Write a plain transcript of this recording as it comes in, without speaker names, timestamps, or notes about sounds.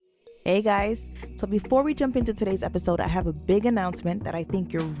Hey guys, so before we jump into today's episode, I have a big announcement that I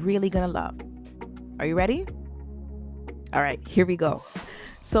think you're really gonna love. Are you ready? All right, here we go.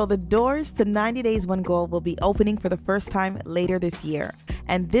 So the doors to 90 Days One Goal will be opening for the first time later this year.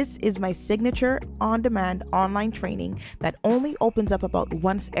 And this is my signature on-demand online training that only opens up about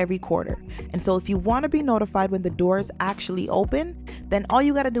once every quarter. And so if you want to be notified when the doors actually open, then all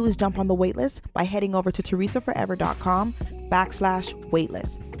you got to do is jump on the waitlist by heading over to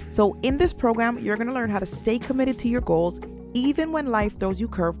teresaforever.com/waitlist. So in this program, you're going to learn how to stay committed to your goals even when life throws you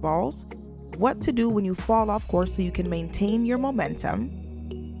curveballs, what to do when you fall off course so you can maintain your momentum,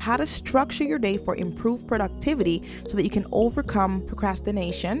 how to structure your day for improved productivity so that you can overcome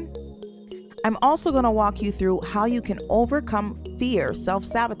procrastination. I'm also going to walk you through how you can overcome fear,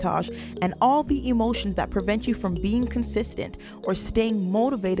 self-sabotage, and all the emotions that prevent you from being consistent or staying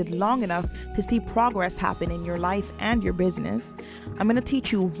motivated long enough to see progress happen in your life and your business. I'm going to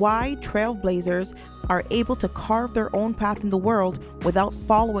teach you why trailblazers are able to carve their own path in the world without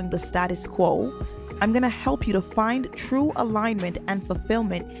following the status quo. I'm going to help you to find true alignment and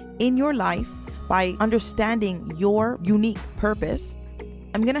fulfillment in your life by understanding your unique purpose.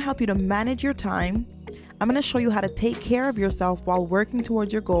 I'm going to help you to manage your time. I'm going to show you how to take care of yourself while working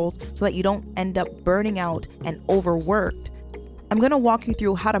towards your goals so that you don't end up burning out and overworked. I'm going to walk you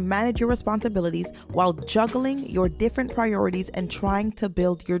through how to manage your responsibilities while juggling your different priorities and trying to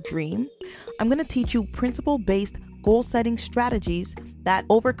build your dream. I'm going to teach you principle-based goal-setting strategies that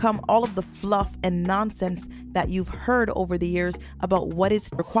overcome all of the fluff and nonsense that you've heard over the years about what is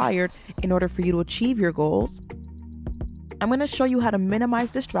required in order for you to achieve your goals. I'm going to show you how to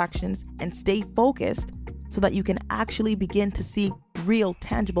minimize distractions and stay focused so that you can actually begin to see real,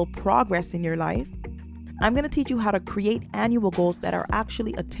 tangible progress in your life. I'm going to teach you how to create annual goals that are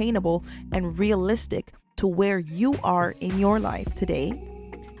actually attainable and realistic to where you are in your life today.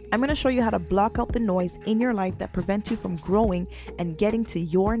 I'm going to show you how to block out the noise in your life that prevents you from growing and getting to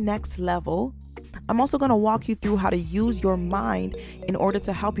your next level. I'm also going to walk you through how to use your mind in order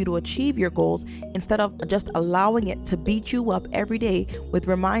to help you to achieve your goals instead of just allowing it to beat you up every day with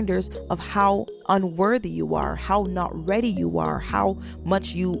reminders of how unworthy you are, how not ready you are, how much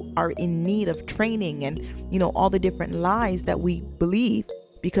you are in need of training and, all the different lies that we believe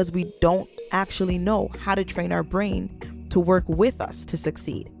because we don't actually know how to train our brain to work with us to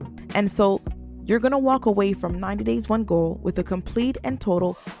succeed. And so you're going to walk away from 90 Days One Goal with a complete and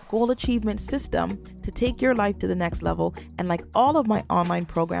total goal achievement system to take your life to the next level. And like all of my online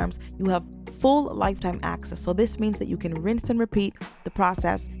programs, you have full lifetime access. So this means that you can rinse and repeat the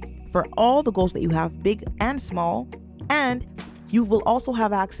process for all the goals that you have, big and small. And you will also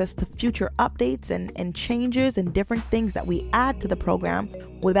have access to future updates and changes and different things that we add to the program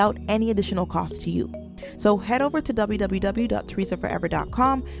without any additional cost to you. So head over to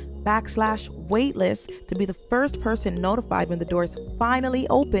www.teresaforever.com/waitlist to be the first person notified when the doors finally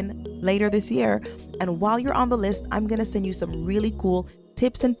open later this year. And while you're on the list, I'm going to send you some really cool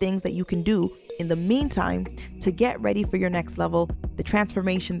tips and things that you can do in the meantime to get ready for your next level, the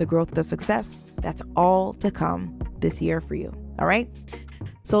transformation, the growth, the success. That's all to come this year for you. All right.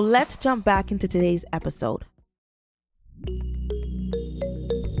 So let's jump back into today's episode.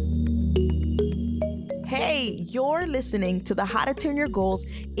 Hey, you're listening to the How to Turn Your Goals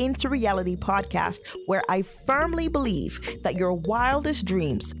into Reality podcast, where I firmly believe that your wildest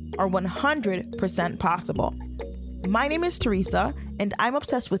dreams are 100% possible. My name is Teresa, and I'm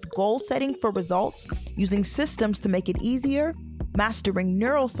obsessed with goal setting for results, using systems to make it easier, mastering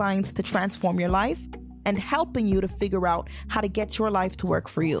neuroscience to transform your life, and helping you to figure out how to get your life to work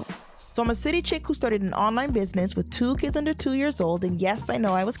for you. So I'm a city chick who started an online business with 2 kids under 2 years old. And yes, I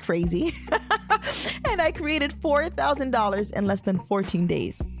know I was crazy. And I created $4,000 in less than 14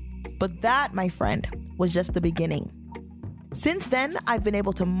 days. But that, my friend, was just the beginning. Since then, I've been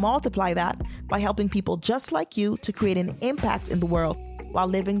able to multiply that by helping people just like you to create an impact in the world while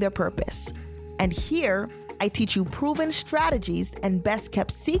living their purpose. And here, I teach you proven strategies and best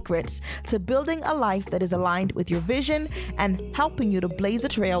kept secrets to building a life that is aligned with your vision and helping you to blaze a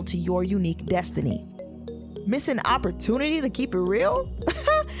trail to your unique destiny. Miss an opportunity to keep it real?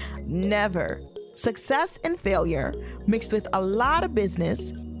 Never. Success and failure mixed with a lot of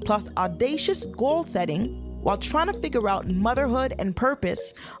business plus audacious goal setting while trying to figure out motherhood and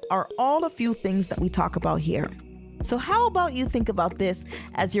purpose are all a few things that we talk about here. So how about you think about this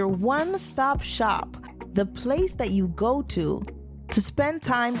as your one-stop shop, the place that you go to spend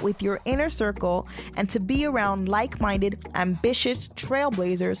time with your inner circle and to be around like-minded, ambitious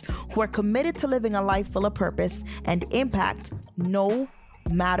trailblazers who are committed to living a life full of purpose and impact no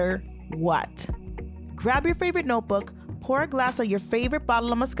matter what. Grab your favorite notebook, pour a glass of your favorite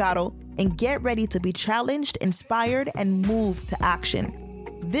bottle of Moscato and get ready to be challenged, inspired, and moved to action.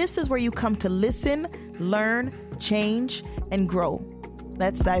 This is where you come to listen, learn, change, and grow.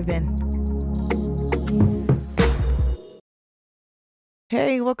 Let's dive in.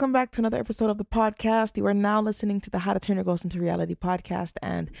 Hey, welcome back to another episode of the podcast. You are now listening to the How to Turn Your Goals into Reality podcast,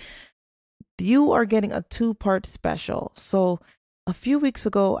 and you are getting a two-part special. So a few weeks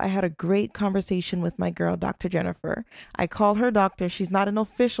ago, I had a great conversation with my girl, Dr. Jennifer. I call her doctor. She's not an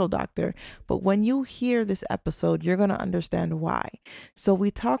official doctor, but when you hear this episode, you're going to understand why. So we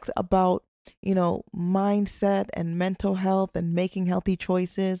talked about mindset and mental health and making healthy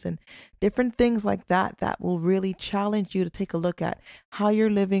choices and different things like that will really challenge you to take a look at how you're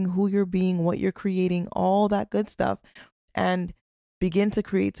living, who you're being, what you're creating, all that good stuff, and begin to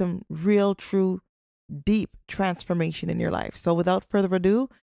create some real, true, deep transformation in your life. So without further ado,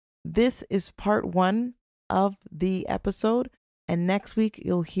 this is part 1 of the episode, and next week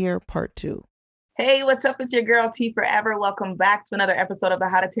you'll hear part 2. Hey, what's up? It's your girl T Forever. Welcome back to another episode of the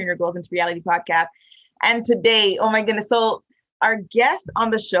How to Turn Your Goals into Reality podcast. And today, oh my goodness, so our guest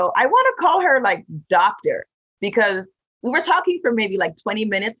on the show, I want to call her like doctor, because we were talking for maybe like 20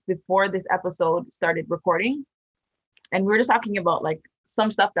 minutes before this episode started recording. And we were just talking about like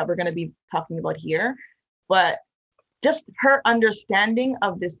some stuff that we're going to be talking about here. But just her understanding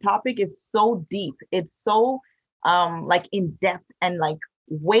of this topic is so deep. It's so like in depth and like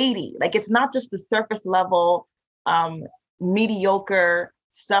weighty. Like it's not just the surface level mediocre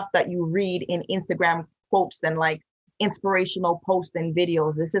stuff that you read in Instagram quotes and like inspirational posts and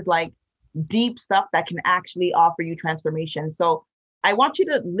videos. This is like deep stuff that can actually offer you transformation. So I want you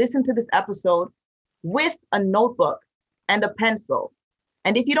to listen to this episode with a notebook and a pencil.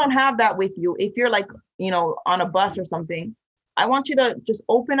 And if you don't have that with you, if you're like, on a bus or something, I want you to just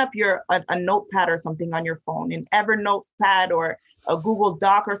open up a notepad or something on your phone, an Evernote pad or a Google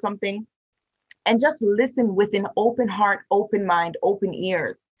Doc or something, and just listen with an open heart, open mind, open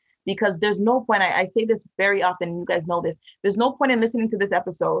ears, because there's no point. I say this very often, you guys know this. There's no point in listening to this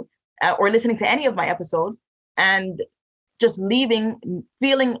episode or listening to any of my episodes and just leaving,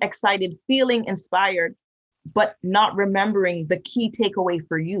 feeling excited, feeling inspired, but not remembering the key takeaway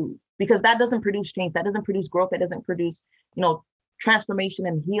for you, because that doesn't produce change. That doesn't produce growth. That doesn't produce, transformation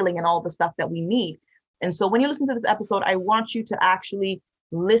and healing and all the stuff that we need. And so when you listen to this episode, I want you to actually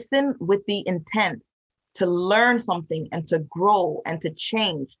listen with the intent to learn something and to grow and to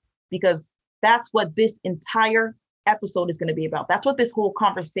change, because that's what this entire episode is going to be about. That's what this whole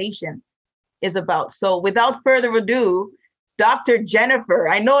conversation is about. So without further ado, Dr. Jennifer,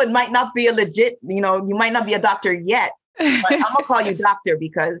 I know it might not be a legit, you might not be a doctor yet, but I'm going to call you doctor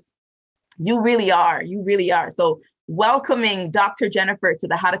because you really are. You really are. So welcoming Dr. Jennifer to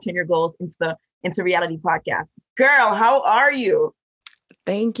the How to Turn Your Goals into Reality podcast. Girl, how are you?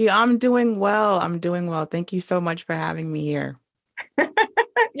 Thank you. I'm doing well. Thank you so much for having me here.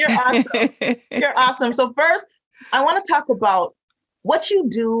 You're awesome. You're awesome. So first, I want to talk about what you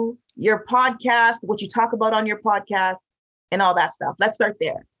do, your podcast, what you talk about on your podcast, and all that stuff. Let's start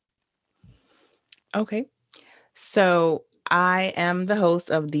there. Okay. So I am the host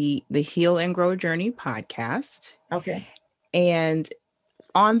of the Heal and Grow Journey podcast. Okay. And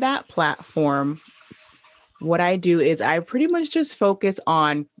on that platform, what I do is I pretty much just focus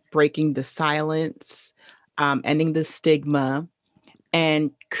on breaking the silence, ending the stigma,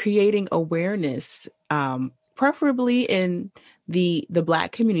 and creating awareness, preferably in the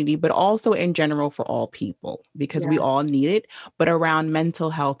Black community, but also in general for all people, because we all need it, but around mental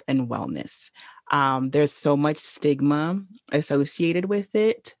health and wellness. There's so much stigma associated with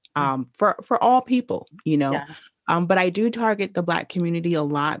it for all people, but I do target the Black community a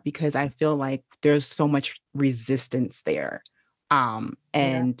lot because I feel like there's so much resistance there.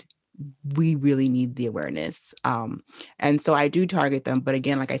 And we really need the awareness. And so I do target them. But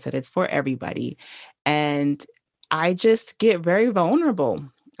again, like I said, it's for everybody. And I just get very vulnerable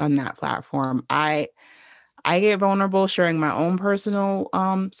on that platform. I get vulnerable sharing my own personal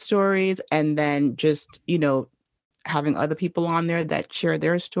stories, and then just, having other people on there that share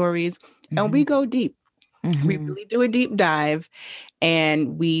their stories. Mm-hmm. And we go deep. Mm-hmm. We really do a deep dive.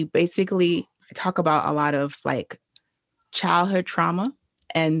 And we basically talk about a lot of like childhood trauma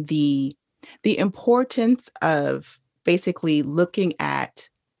and the importance of basically looking at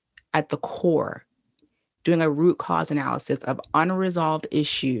the core, doing a root cause analysis of unresolved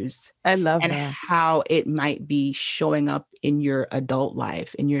issues. I love and that. How it might be showing up in your adult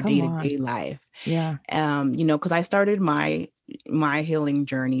life, in your day-to-day life. Yeah. Because I started my healing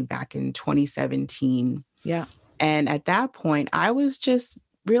journey back in 2017. Yeah. And at that point, I was just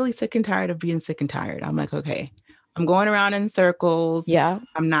really sick and tired of being sick and tired. I'm like, okay, I'm going around in circles. Yeah.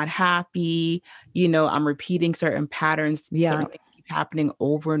 I'm not happy. I'm repeating certain patterns. Yeah. Certain things keep happening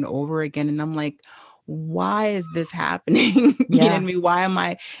over and over again. And I'm like, why is this happening? You know what I Yeah. mean? Why am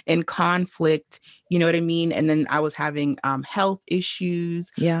I in conflict? You know what I mean? And then I was having health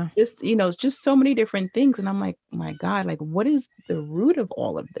issues, Yeah. just so many different things. And I'm like, my God, like, what is the root of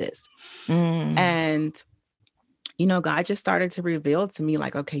all of this? And God just started to reveal to me,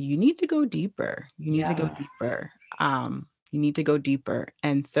 like, okay, you need to go deeper. You need to go deeper. You need to go deeper.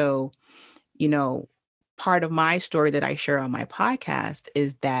 And so, part of my story that I share on my podcast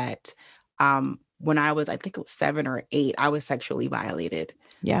is that when I was, I think it was 7 or 8, I was sexually violated,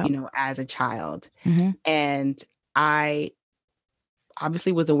 Yeah. as a child. And I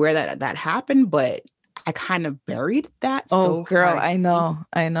obviously was aware that that happened, but I kind of buried that Oh, so girl, far I deep.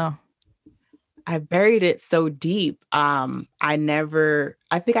 know. I buried it so deep. I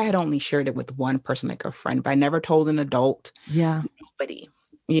think I had only shared it with one person, like a friend, but I never told an adult. Yeah. Nobody,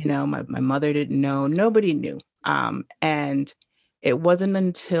 my mother didn't know, nobody knew. And it wasn't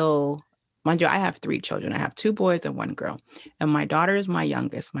until, mind you, I have 3 children. I have 2 boys and 1 girl. And my daughter is my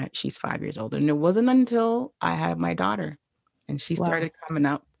youngest. She's 5 years old. And it wasn't until I had my daughter and she started coming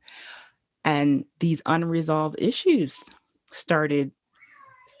up and these unresolved issues started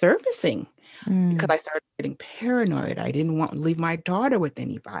surfacing. Because I started getting paranoid. I didn't want to leave my daughter with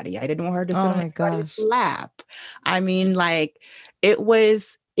anybody. I didn't want her to sit on anybody's lap. I mean, like, it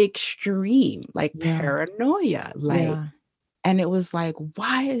was extreme, like paranoia. Like, and it was like,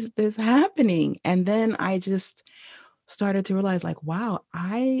 why is this happening? And then I just started to realize, like, wow,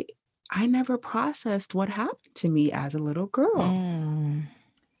 I never processed what happened to me as a little girl.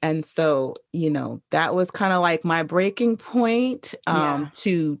 And so, that was kind of like my breaking point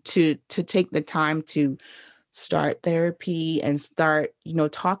to take the time to start therapy and start,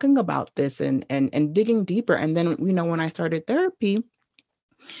 talking about this and digging deeper. And then, when I started therapy,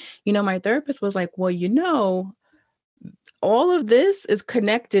 my therapist was like, well, all of this is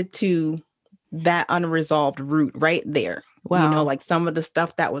connected to that unresolved root right there. Wow. Like some of the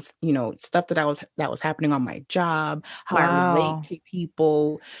stuff that was, stuff that was happening on my job, how I relate to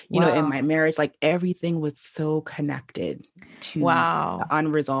people, in my marriage, like everything was so connected to the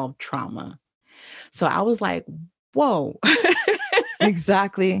unresolved trauma. So I was like, whoa.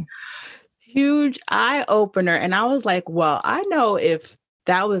 Exactly. Huge eye opener. And I was like, well, I know if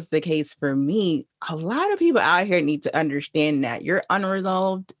that was the case for me, a lot of people out here need to understand that your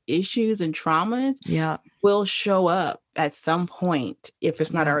unresolved issues and traumas will show up at some point. If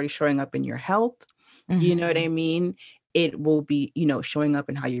it's not already showing up in your health, you know what I mean? It will be, showing up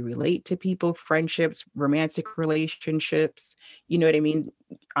in how you relate to people, friendships, romantic relationships, you know what I mean?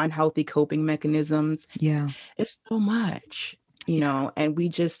 Unhealthy coping mechanisms. Yeah. It's so much, and we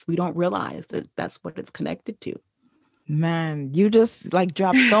don't realize that that's what it's connected to. Man, you just like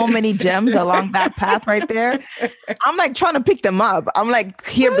dropped so many gems along that path right there. I'm like trying to pick them up. I'm like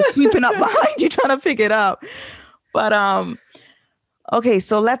here sweeping up behind you trying to pick it up. But okay,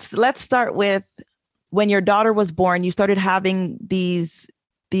 so let's start with when your daughter was born. You started having these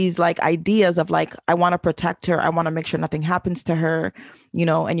like ideas of like, I want to protect her. I want to make sure nothing happens to her,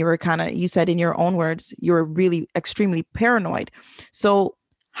 and you were you said in your own words, you were really extremely paranoid. So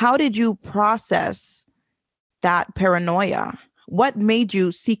how did you process that paranoia? What made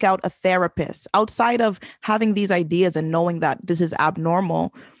you seek out a therapist outside of having these ideas and knowing that this is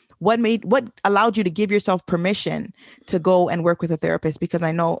abnormal? What allowed you to give yourself permission to go and work with a therapist? Because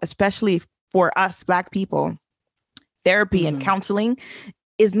I know, especially for us Black people, therapy and counseling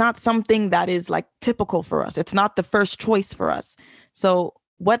is not something that is like typical for us. It's not the first choice for us. So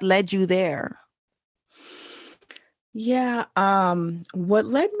what led you there? Yeah. What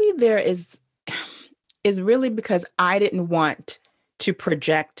led me there is really because I didn't want to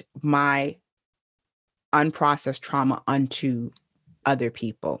project my unprocessed trauma onto other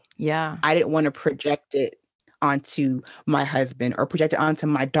people. Yeah. I didn't want to project it onto my husband or project it onto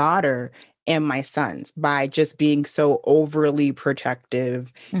my daughter and my sons by just being so overly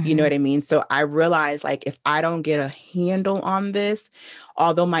protective. You know what I mean? So I realized, like, if I don't get a handle on this,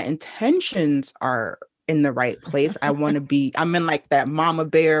 although my intentions are in the right place, I'm in like that mama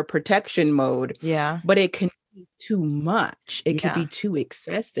bear protection mode. Yeah. But it can be too much. It can be too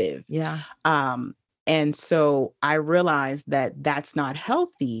excessive. Yeah. And so I realized that that's not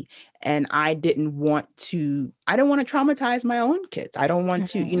healthy. And I didn't want to traumatize my own kids. I don't want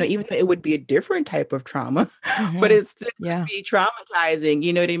to, even though it would be a different type of trauma, but it's still be traumatizing.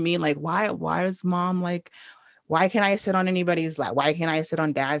 You know what I mean? Like, why is mom like, why can't I sit on anybody's lap? Why can't I sit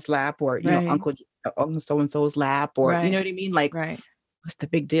on dad's lap or, uncle so-and-so's lap or, you know what I mean? Like, what's the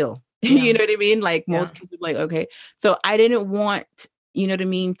big deal? Yeah. You know what I mean? Like Yeah. most kids would be like, okay. So I didn't want, you know what I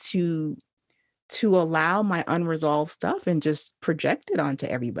mean, to allow my unresolved stuff and just project it onto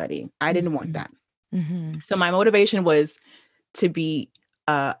everybody. I didn't want that. Mm-hmm. So my motivation was to be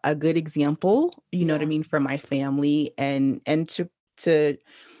a good example, you know what I Yeah. mean, for my family, and to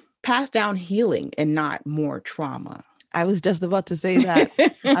pass down healing and not more trauma. I was just about to say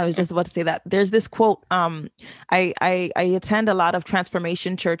that. There's this quote. I attend a lot of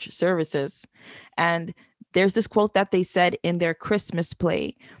Transformation Church services, and there's this quote that they said in their Christmas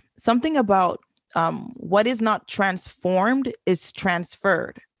play, something about what is not transformed is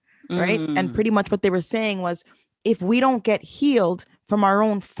transferred, right? And pretty much what they were saying was, if we don't get healed from our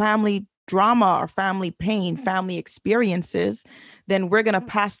own family drama or family pain, family experiences, then we're gonna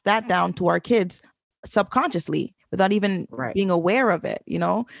pass that down to our kids subconsciously without even being aware of it. You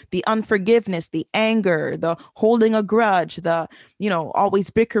know, the unforgiveness, the anger, the holding a grudge, the, you know, always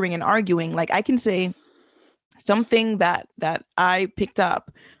bickering and arguing. Like, I can say something that I picked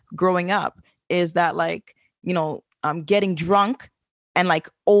up growing up is that, like, you know, getting drunk and like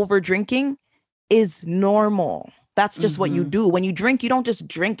over drinking is normal. That's just what you do. When you drink, you don't just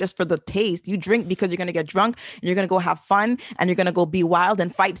drink just for the taste. You drink because you're going to get drunk and you're going to go have fun and you're going to go be wild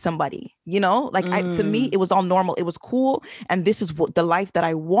and fight somebody, you know, like to me, it was all normal. It was cool. And this is what the life that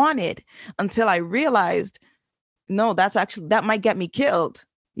I wanted, until I realized, no, that might get me killed,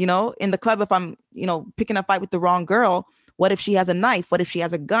 you know, in the club. If I'm, you know, picking a fight with the wrong girl, what if she has a knife? What if she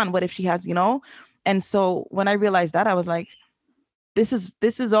has a gun? What if she has, you know? And so when I realized that, I was like, this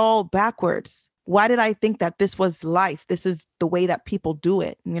is all backwards. Why did I think that this was life? This is the way that people do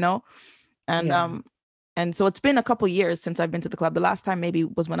it, you know? And so it's been a couple years since I've been to the club. The last time maybe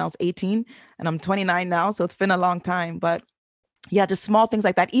was when I was 18, and I'm 29 now. So it's been a long time, but yeah, just small things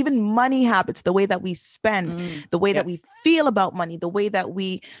like that. Even money habits, the way that we spend, the way that we feel about money, the way that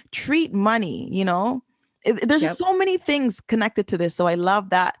we treat money, you know, there's just so many things connected to this. So I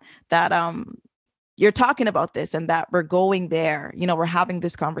love that you're talking about this and that we're going there, you know, we're having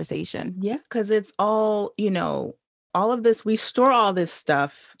this conversation. Yeah, because it's all, you know, all of this, we store all this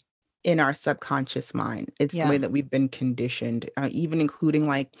stuff in our subconscious mind. It's the way that we've been conditioned, even including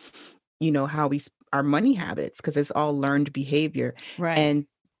like, you know, how our money habits, because it's all learned behavior. Right. And,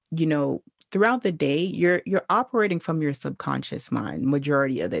 you know, throughout the day, you're operating from your subconscious mind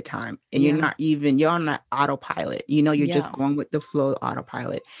majority of the time. And you're on that autopilot, you know, you're just going with the flow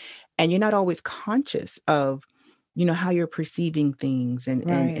autopilot. And you're not always conscious of, you know, how you're perceiving things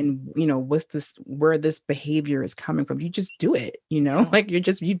and you know, where this behavior is coming from. You just do it, you know, like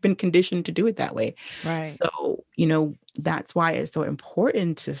you've been conditioned to do it that way. Right. So, you know, that's why it's so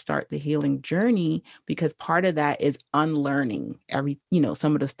important to start the healing journey, because part of that is unlearning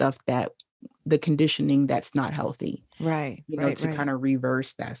some of the stuff, that the conditioning that's not healthy. Right. You know, to kind of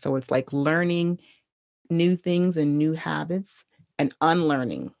reverse that. So it's like learning new things and new habits and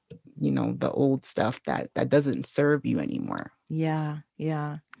unlearning, you know, the old stuff that doesn't serve you anymore. Yeah.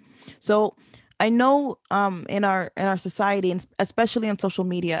 So I know in our society, and especially on social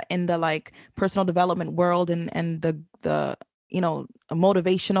media, in the like personal development world and the you know,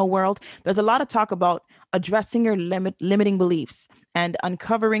 motivational world, there's a lot of talk about addressing your limiting beliefs and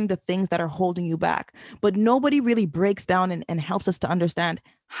uncovering the things that are holding you back. But nobody really breaks down and helps us to understand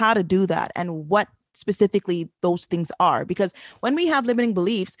how to do that and what specifically those things are. Because when we have limiting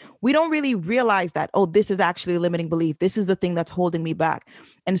beliefs, we don't really realize that, oh, this is actually a limiting belief. This is the thing that's holding me back.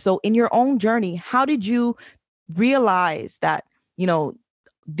 And so in your own journey, how did you realize that, you know,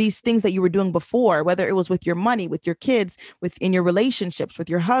 these things that you were doing before, whether it was with your money, with your kids, in your relationships, with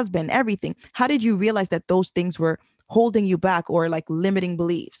your husband, everything, how did you realize that those things were holding you back or like limiting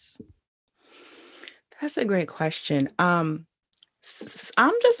beliefs? That's a great question. I'm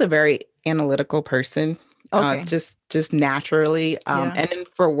just a very analytical person, just naturally. And then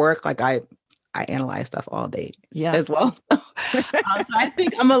for work, like I analyze stuff all day as well. So I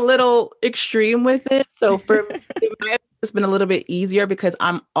think I'm a little extreme with it. So for me, it's been a little bit easier because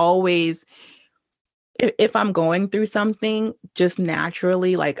I'm always, if I'm going through something, just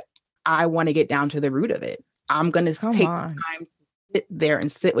naturally, like I want to get down to the root of it. I'm going to take time to sit there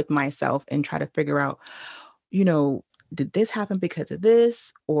and sit with myself and try to figure out, you know, did this happen because of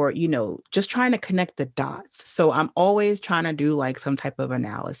this? Or, you know, just trying to connect the dots. So I'm always trying to do like some type of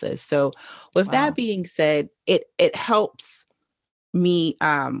analysis. So with that being said, it helps me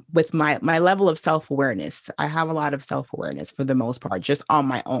with my level of self-awareness. I have a lot of self-awareness for the most part, just on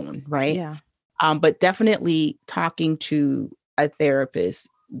my own, right? Yeah. But definitely talking to a therapist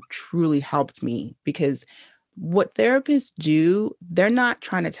truly helped me, because what therapists do, they're not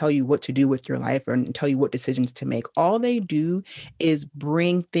trying to tell you what to do with your life or tell you what decisions to make. All they do is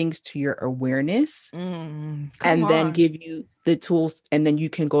bring things to your awareness Come and then on. give you the tools, and then you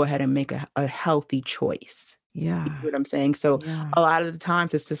can go ahead and make a healthy choice. You Yeah. know what I'm saying? So Yeah. a lot of the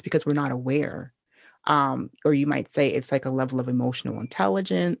times it's just because we're not aware. Or you might say it's like a level of emotional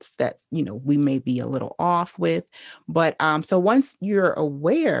intelligence that, we may be a little off with. But so once you're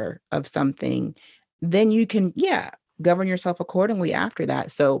aware of something, then you can, govern yourself accordingly after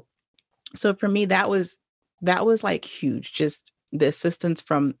that. So for me, that was like huge. Just the assistance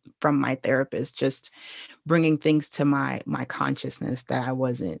from my therapist, just bringing things to my consciousness that I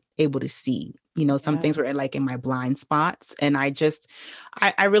wasn't able to see. Some Yeah. things were like in my blind spots, and I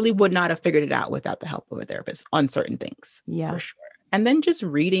really would not have figured it out without the help of a therapist on certain things, for Yeah. sure. And then just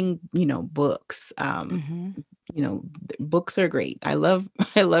reading, books. Mm-hmm. Books are great. I love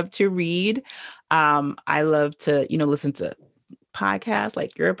I love to read. I love to, listen to podcasts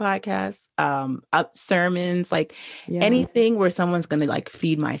like your podcast, sermons, like Yeah. anything where someone's going to like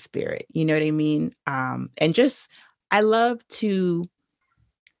feed my spirit. You know what I mean? And just I love to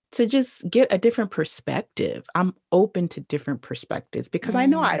just get a different perspective. I'm open to different perspectives because I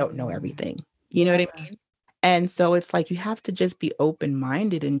know I don't know Mm. everything. You know Yeah. what I mean? And so it's like you have to just be open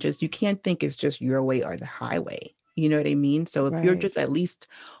minded and just you can't think it's just your way or the highway. You know what I mean? So if you're Right. just at least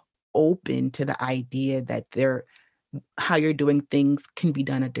open to the idea that how you're doing things can be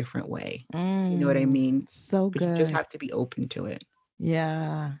done a different way. You know what I mean? So But you just good. have to be open to it.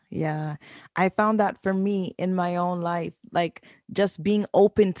 Yeah, yeah. I found that for me in my own life, like just being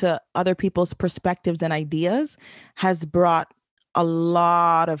open to other people's perspectives and ideas has brought a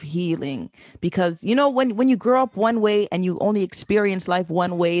lot of healing because when you grow up one way and you only experience life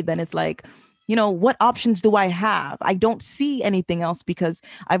one way, then it's like, what options do I have? I don't see anything else because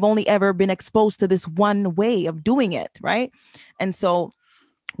I've only ever been exposed to this one way of doing it, right? And so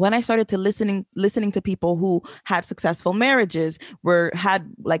when I started to listening to people who had successful marriages,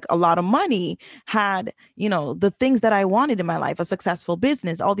 had like a lot of money, had, the things that I wanted in my life, a successful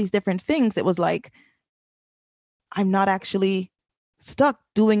business, all these different things, it was like, I'm not actually stuck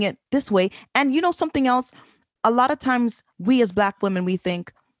doing it this way. And something else, a lot of times we as Black women, we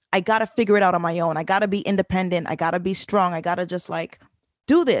think, I got to figure it out on my own. I got to be independent. I got to be strong. I got to just like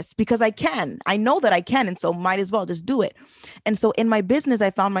do this because I can. I know that I can. And so might as well just do it. And so in my business,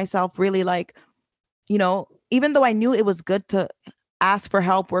 I found myself really like, even though I knew it was good to ask for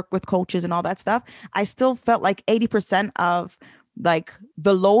help, work with coaches and all that stuff, I still felt like 80% of like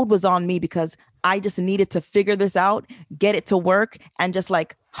the load was on me because I just needed to figure this out, get it to work, and just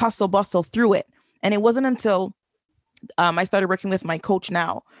like hustle bustle through it. And it wasn't until I started working with my coach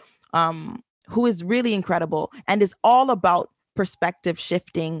now, who is really incredible and is all about perspective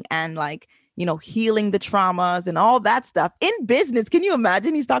shifting and like, healing the traumas and all that stuff in business. Can you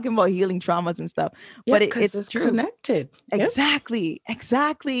imagine? He's talking about healing traumas and stuff, but Yep, because it's it's true. connected. Yep. Exactly.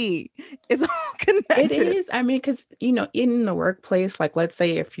 Exactly. It's all It connected. is. I mean, because in the workplace, like let's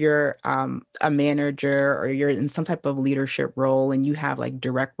say if you're a manager or you're in some type of leadership role and you have like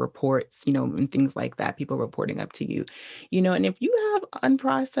direct reports, and things like that, people reporting up to you, and if you have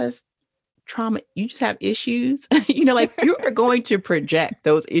unprocessed trauma, you just have issues, like you are going to project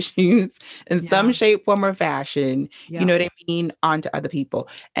those issues in some Yeah. shape, form, or fashion, you Yeah. know what I mean, onto other people.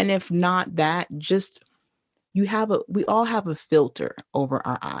 And if not that, just we all have a filter over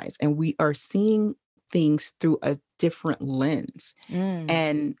our eyes and we are seeing things through a different lens. Mm.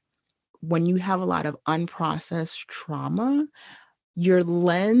 And when you have a lot of unprocessed trauma, your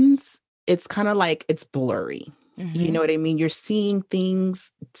lens, it's kind of like it's blurry. You Mm-hmm. know what I mean? You're seeing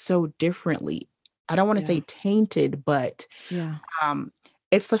things so differently. I don't want to say Yeah. tainted, but Yeah. um,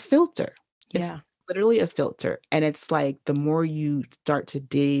 it's a filter. It's Yeah. literally a filter. And it's like the more you start to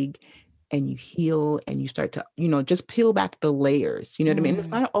dig and you heal and you start to, just peel back the layers, you know what I mean? It's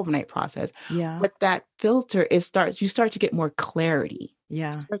not Mm. an overnight process, Yeah. but that filter, you start to get more clarity. You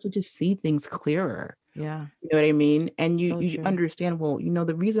Yeah. start to just see things clearer. Yeah. You know what I mean? And you So you true. understand, well,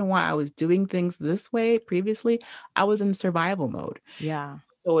 the reason why I was doing things this way previously, I was in survival mode. Yeah.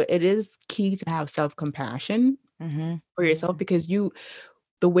 So it is key to have self-compassion Mm-hmm. for yourself Mm-hmm. because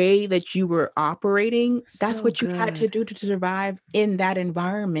the way that you were operating, that's So what you had to good. do to survive in that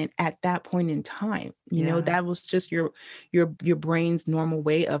environment at that point in time. Yeah. That was just your brain's normal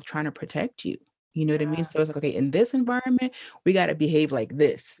way of trying to protect you. You know what I mean? Yeah. So it's like, okay, in this environment, we got to behave like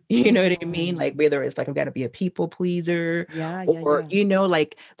this. You know what I mean? Like Mm. whether it's like I've got to be a people pleaser Yeah. Yeah. or, Yeah.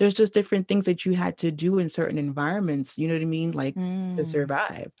 like there's just different things that you had to do in certain environments, you know what I mean? Like to Mm.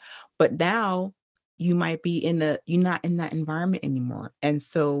 survive. But now you're not in that environment anymore. And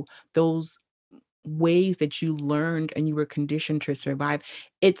so those ways that you learned and you were conditioned to survive,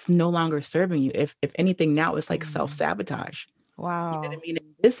 it's no longer serving you. If anything, now it's like self-sabotage. You know what I Wow. mean?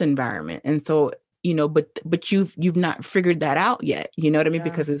 In this environment. And so, but you've not figured that out yet. You know what I mean? Yeah.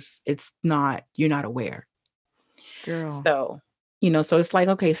 Because it's not, you're not aware. Girl. So, so it's like,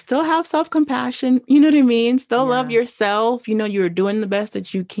 okay, still have self-compassion, you know what I mean? Still love Yeah. yourself, you're doing the best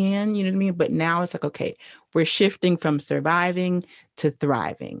that you can, you know what I mean? But now it's like, okay, we're shifting from surviving to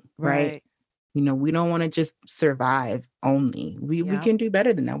thriving, right? Right. We don't want to just survive only. We Yeah. can do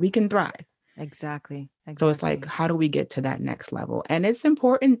better than that. We can thrive. Exactly. So it's like, Exactly. how do we get to that next level? And it's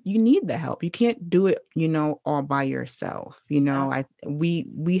important. You need the help. You can't do it, all by yourself. Yeah.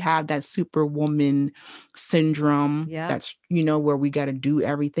 We have that superwoman syndrome. Yeah. That's, where we got to do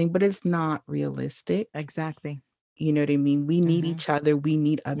everything, but it's not realistic. Exactly. You know what I mean? We need Mm-hmm. each other. We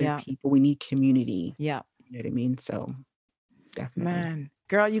need other Yeah. people. We need community. Yeah. You know what I mean? So definitely. Man,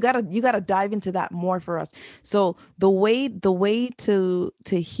 girl, you gotta dive into that more for us. So the way to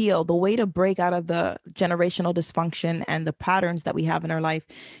heal, the way to break out of the generational dysfunction and the patterns that we have in our life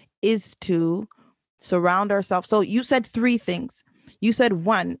is to surround ourselves. So you said three things. You said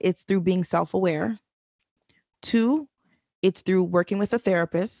one, it's through being self-aware. Two, it's through working with a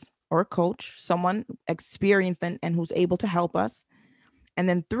therapist or a coach, someone experienced and who's able to help us. And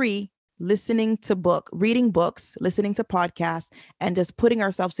then three, reading books, listening to podcasts, and just putting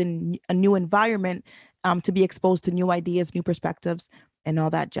ourselves in a new environment to be exposed to new ideas, new perspectives, and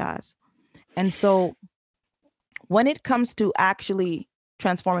all that jazz. And so when it comes to actually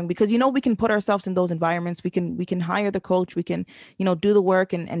transforming, because we can put ourselves in those environments, we can hire the coach, we can do the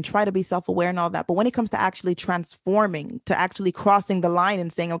work and try to be self-aware and all that, but when it comes to actually transforming, to actually crossing the line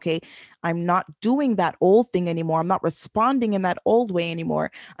and saying, okay, I'm not doing that old thing anymore, I'm not responding in that old way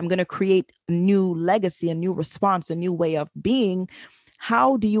anymore, I'm going to create a new legacy, a new response, a new way of being.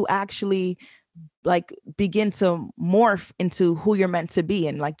 How do you actually like begin to morph into who you're meant to be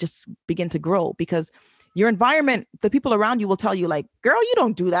and like just begin to grow? Because your environment, the people around you will tell you like, girl, you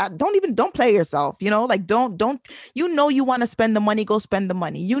don't do that. Don't play yourself. Like don't, you want to spend the money, go spend the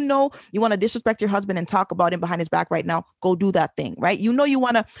money. You want to disrespect your husband and talk about him behind his back right now. Go do that thing, right? You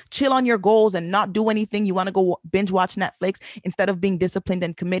want to chill on your goals and not do anything. You want to go binge watch Netflix instead of being disciplined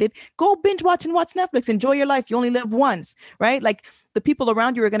and committed. Go binge watch and watch Netflix. Enjoy your life. You only live once, right? Like the people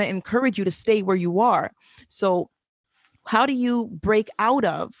around you are going to encourage you to stay where you are. So how do you break out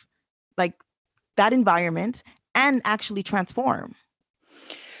of like that environment and actually transform?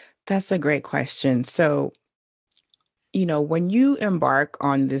 That's a great question. So, when you embark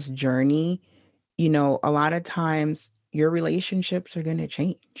on this journey, a lot of times your relationships are going to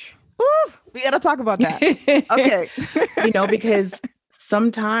change. Ooh, we got to talk about that. Okay. Because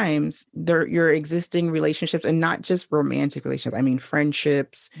sometimes your existing relationships, and not just romantic relationships, I mean,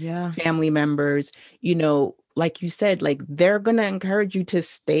 friendships, Yeah. family members, like you said, like they're going to encourage you to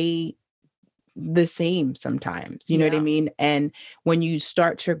stay the same sometimes, you know what I Yeah. mean? And when you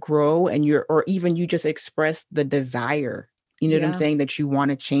start to grow and or even you just express the desire, you know what I'm Yeah. saying, that you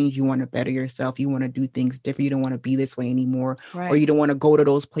want to change, you want to better yourself, you want to do things different, you don't want to be this way anymore, or you Right. don't want to go to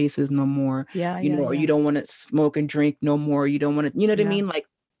those places no more, Yeah. Yeah. or you Yeah. don't want to smoke and drink no more, you don't want to, you know what I Yeah. mean? Like,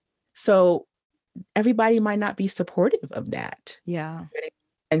 so everybody might not be supportive of that. Yeah.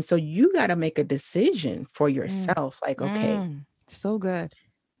 And so you got to make a decision for Mm. yourself, like, okay, So good.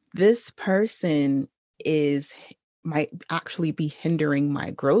 this person might actually be hindering my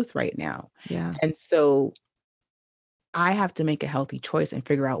growth right now. Yeah. And so I have to make a healthy choice and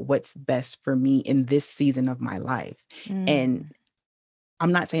figure out what's best for me in this season of my life. And Mm.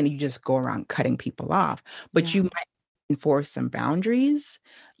 I'm not saying that you just go around cutting people off, but Yeah. you might enforce some boundaries.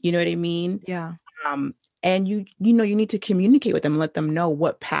 You know what I mean? Yeah. And you need to communicate with them, let them know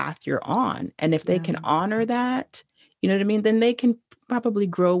what path you're on. And if they Yeah. can honor that, you know what I mean, then they can probably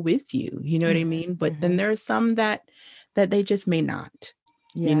grow with you. You know what I Mhm. mean? But then Mhm. there are some that they just may not,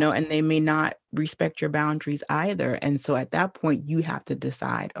 Yeah. and they may not respect your boundaries either. And so at that point, you have to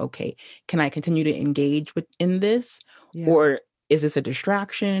decide, okay, can I continue to engage in this? Yeah. Or is this a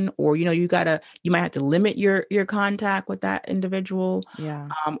distraction? Or, you might have to limit your contact with that individual. Yeah.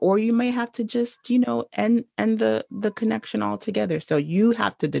 Or you may have to just, end the connection altogether. So you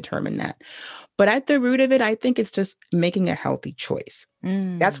have to determine that. But at the root of it, I think it's just making a healthy choice.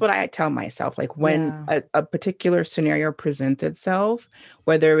 That's Mm. what I tell myself. Like when Yeah. a particular scenario presents itself,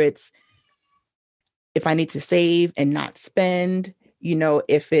 whether it's if I need to save and not spend,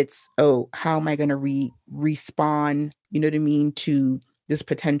 if it's, oh, how am I going to respond, you know what I mean, to this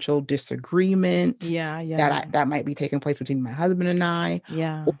potential disagreement Yeah. Yeah. that might be taking place between my husband and I,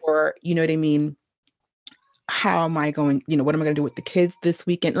 Yeah. or, you know what I mean, how am I going, what am I going to do with the kids this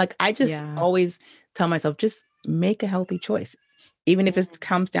weekend? Like, I just Yeah. always tell myself, just make a healthy choice. Even if Mm. it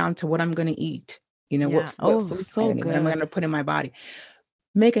comes down to what I'm going to eat, Yeah. what Oh, food am I so going to eat, what am I going good. to put in my body?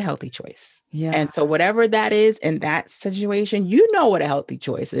 Make a healthy choice. Yeah. And so whatever that is in that situation, you know what a healthy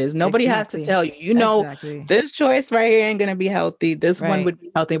choice is. Nobody has to Exactly. tell you, Exactly. this choice right here ain't going to be healthy. This one Right. would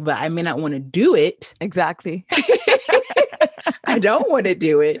be healthy, but I may not want to do it. Exactly. I don't want to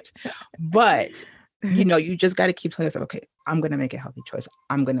do it, but you just got to keep telling yourself, okay, I'm going to make a healthy choice.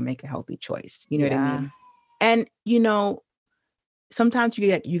 I'm going to make a healthy choice. You know what I Yeah. mean? And, sometimes you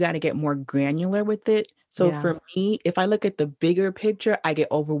got to get more granular with it. So Yeah. for me, if I look at the bigger picture, I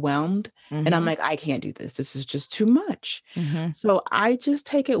get overwhelmed and I'm Mm-hmm. like, I can't do this. This is just too much. Mm-hmm. So I just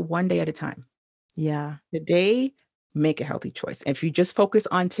take it one day at a time. Yeah. Today, make a healthy choice. If you just focus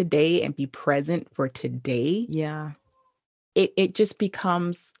on today and be present for today, Yeah. it just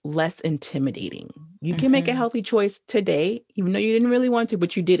becomes less intimidating. You can make a Mm-hmm. healthy choice today, even though you didn't really want to,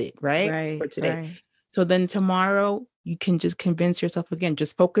 but you did it, right? For Right. today. Right. So then tomorrow, you can just convince yourself again,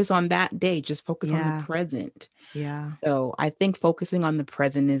 just focus on that day, just focus on the Yeah. present. Yeah. So I think focusing on the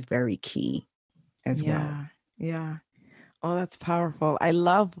present is very key as well. Yeah. Yeah. Oh, that's powerful. I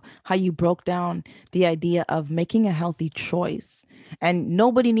love how you broke down the idea of making a healthy choice. And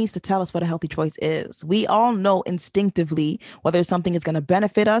nobody needs to tell us what a healthy choice is. We all know instinctively whether something is going to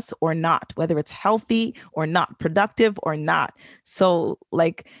benefit us or not, whether it's healthy or not, productive or not. So,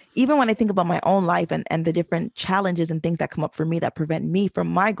 like, even when I think about my own life and the different challenges and things that come up for me that prevent me from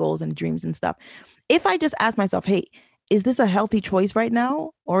my goals and dreams and stuff, if I just ask myself, hey, is this a healthy choice right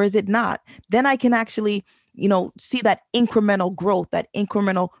now or is it not? Then I can actually see that incremental growth, that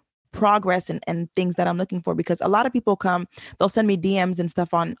incremental progress and things that I'm looking for. Because a lot of people they'll send me DMs and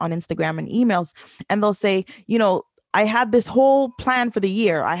stuff on Instagram and emails, and they'll say, I had this whole plan for the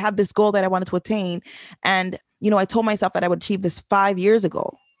year. I had this goal that I wanted to attain. And, I told myself that I would achieve this 5 years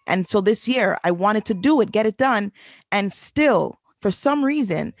ago. And so this year I wanted to do it, get it done. And still, for some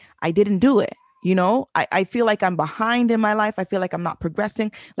reason, I didn't do it. I feel like I'm behind in my life. I feel like I'm not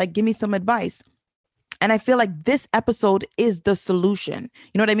progressing. Like, give me some advice. And I feel like this episode is the solution.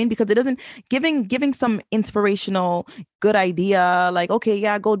 You know what I mean? Because it doesn't giving some inspirational good idea, like, okay,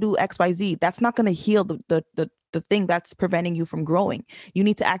 yeah, go do XYZ. That's not going to heal the thing that's preventing you from growing. You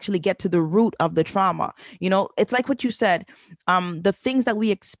need to actually get to the root of the trauma. It's like what you said. The things that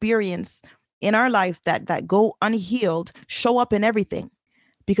we experience in our life that go unhealed show up in everything,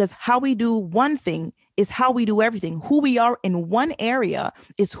 because how we do one thing is how we do everything. Who we are in one area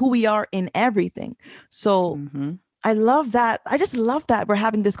is who we are in everything. So Mm-hmm. I love that. I just love that we're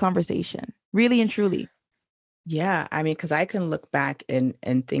having this conversation, really and truly. Yeah, I mean, because I can look back and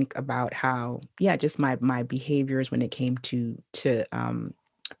think about how, yeah, just my behaviors when it came to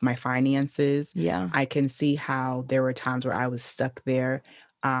my finances. Yeah. I can see how there were times where I was stuck there.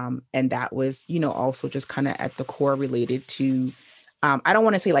 And that was, also just kind of at the core related to I don't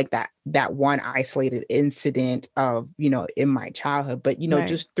want to say like that one isolated incident of, in my childhood, but Right.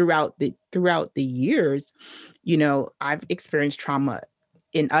 just throughout the years, I've experienced trauma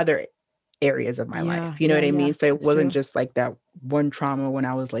in other areas of my life. Yeah. You know Yeah. what I Yeah. mean? So it It's wasn't true. just like that one trauma when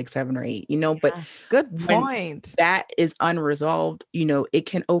I was like 7 or 8, but Yeah. Good when point. that is unresolved, it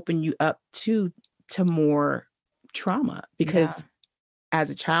can open you up to more trauma Yeah. because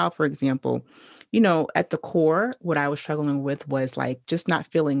as a child, for example, at the core, what I was struggling with was like just not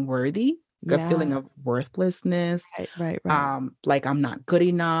feeling worthy, a Yeah. feeling of worthlessness, Right. Right. Right. like I'm not good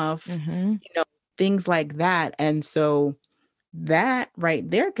enough, Mm-hmm. you know, things like that. And so that right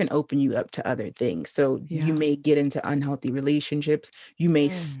there can open you up to other things. So you Yeah. may get into unhealthy relationships. You may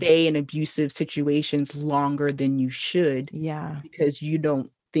Mm. stay in abusive situations longer than you should Yeah. because you don't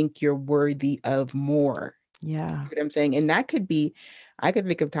think you're worthy of more. Yeah. What I'm saying? And that could be, I could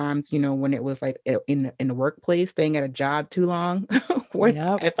think of times, when it was like in the workplace, staying at a job too long. When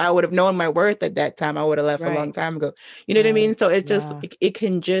Yep. if I would have known my worth at that time, I would have left a long Right. time ago. You know what I Right. mean? So it's just Yeah. it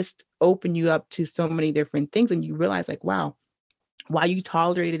can just open you up to so many different things, and you realize like, wow, why you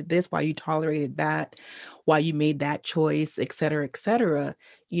tolerated this, why you tolerated that, why you made that choice, et cetera,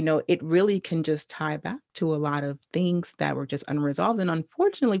 it really can just tie back to a lot of things that were just unresolved. And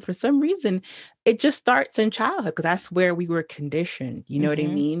unfortunately, for some reason, it just starts in childhood because that's where we were conditioned. You know what I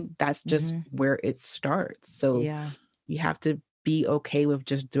Mm-hmm. mean? That's just Mm-hmm. where it starts. So Yeah. you have to be okay with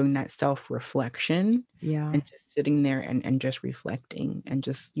just doing that self-reflection Yeah. and just sitting there and just reflecting and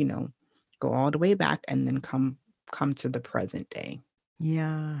just, go all the way back and then come to the present day.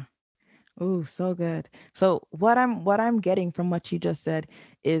 Yeah. Oh, so good. So what I'm getting from what you just said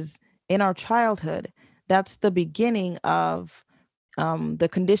is, in our childhood, that's the beginning of the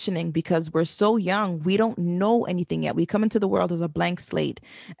conditioning, because we're so young, we don't know anything yet. We come into the world as a blank slate.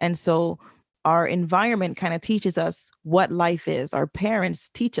 And so our environment kind of teaches us what life is. Our parents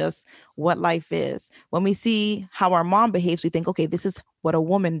teach us what life is. When we see how our mom behaves, we think, okay, this is what a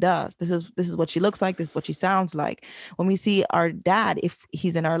woman does. This is what she looks like. This is what she sounds like. When we see our dad, if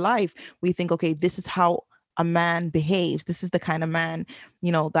he's in our life, we think, okay, this is how a man behaves. This is the kind of man,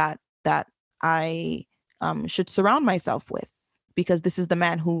 that I should surround myself with, because this is the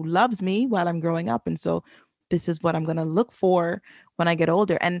man who loves me while I'm growing up. And so this is what I'm going to look for when I get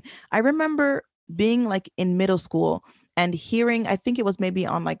older. And I remember being like in middle school and hearing, I think it was maybe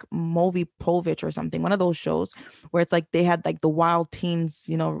on like Movie Povich or something, one of those shows where it's like they had like the wild teens,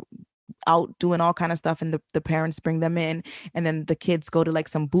 out doing all kind of stuff, and the parents bring them in, and then the kids go to like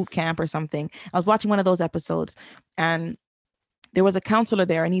some boot camp or something. I was watching one of those episodes, and there was a counselor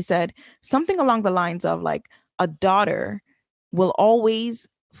there, and he said something along the lines of like, a daughter will always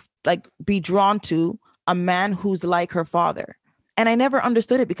like be drawn to a man who's like her father. And I never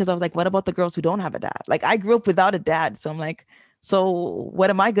understood it, because I was like, what about the girls who don't have a dad? Like, I grew up without a dad. So I'm like, so what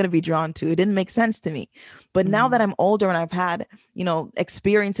am I going to be drawn to? It didn't make sense to me. But now that I'm older and I've had,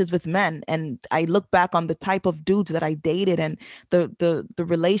 experiences with men, and I look back on the type of dudes that I dated and the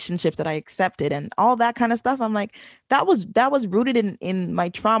relationships that I accepted and all that kind of stuff, I'm like, that was rooted in my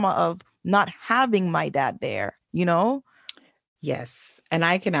trauma of not having my dad there, Yes. And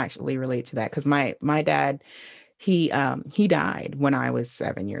I can actually relate to that, because my dad, he died when I was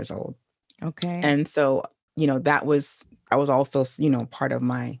 7 years old. Okay. And so, I was also, part of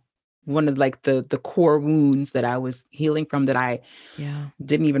one of like the core wounds that I was healing from, that I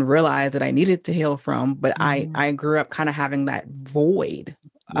didn't even realize that I needed to heal from. But I grew up kind of having that void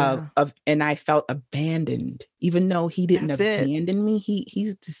of, and I felt abandoned, even though he didn't abandon me.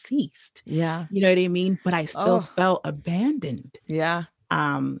 He's deceased. Yeah. You know what I mean? But I still felt abandoned. Yeah.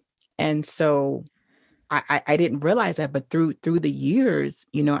 And so I didn't realize that, but through the years,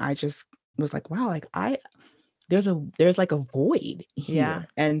 I just was like, wow, like there's like a void here. Yeah.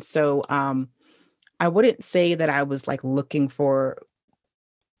 And so I wouldn't say that I was like looking for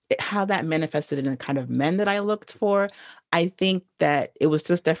how that manifested in the kind of men that I looked for. I think that it was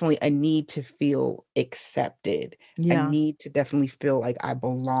just definitely a need to feel accepted. Yeah. A need to definitely feel like I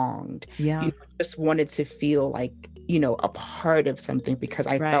belonged. Yeah. Just wanted to feel like, a part of something, because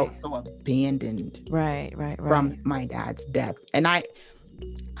I felt so abandoned from my dad's death. And I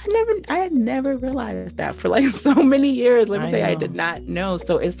had never realized that for like so many years. Let me say, I did not know.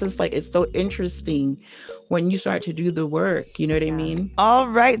 So it's just like, it's so interesting when you start to do the work, you know what I mean? All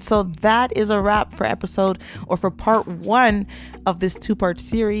right. So that is a wrap for part 1 of this 2-part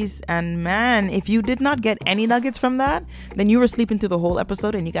series. And man, if you did not get any nuggets from that, then you were sleeping through the whole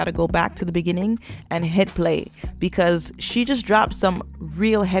episode, and you got to go back to the beginning and hit play, because she just dropped some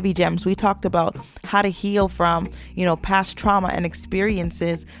real heavy gems. We talked about how to heal from, past trauma and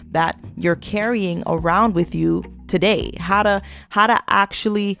experiences that you're carrying around with you today, how to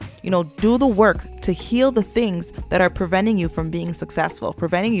actually, do the work to heal the things that are preventing you from being successful,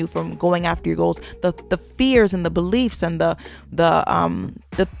 preventing you from going after your goals, the fears and the beliefs and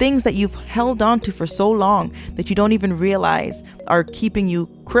the things that you've held on to for so long that you don't even realize are keeping you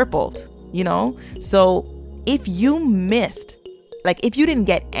crippled, So if you missed, if you didn't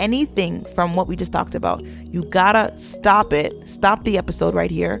get anything from what we just talked about, you gotta stop the episode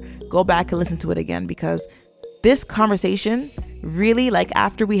right here, go back and listen to it again, because this conversation really,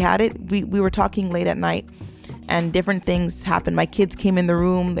 after we had it, we were talking late at night and different things happened. My kids came in the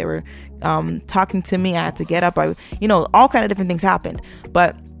room, they were talking to me, I had to get up, all kind of different things happened.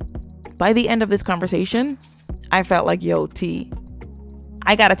 But by the end of this conversation, I felt like, yo, T,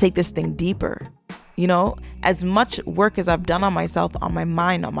 I gotta take this thing deeper. As much work as I've done on myself, on my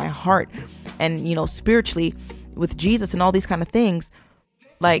mind, on my heart, and, spiritually with Jesus and all these kind of things,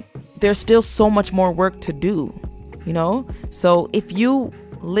 there's still so much more work to do, So if you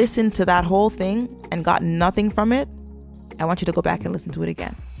listen to that whole thing and got nothing from it, I want you to go back and listen to it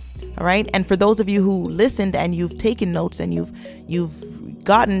again. All right. And for those of you who listened and you've taken notes and you've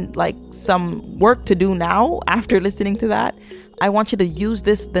gotten some work to do now after listening to that, I want you to use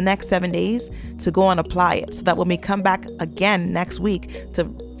the next 7 days to go and apply it, so that when we come back again next week to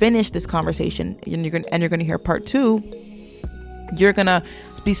finish this conversation, and you're going to hear part 2, you're going to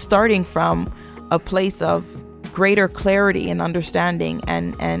be starting from a place of greater clarity and understanding,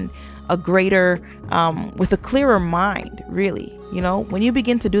 and a greater, with a clearer mind, really. When you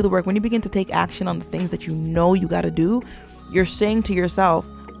begin to do the work, when you begin to take action on the things that you got to do, you're saying to yourself,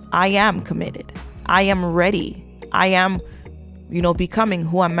 I am committed. I am ready. I am becoming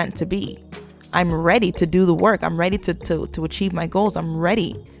who I'm meant to be. I'm ready to do the work. I'm ready to achieve my goals. I'm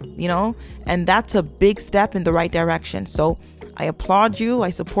ready, and that's a big step in the right direction. So I applaud you.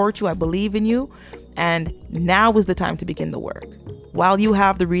 I support you. I believe in you. And now is the time to begin the work while you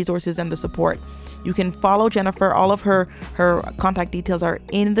have the resources and the support. You can follow Jennifer. All of her contact details are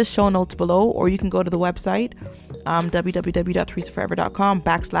in the show notes below, or you can go to the website,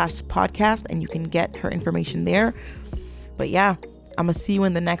 www.teresaforever.com/podcast, and you can get her information there. But yeah, I'm going to see you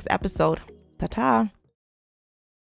in the next episode. Ta-ta.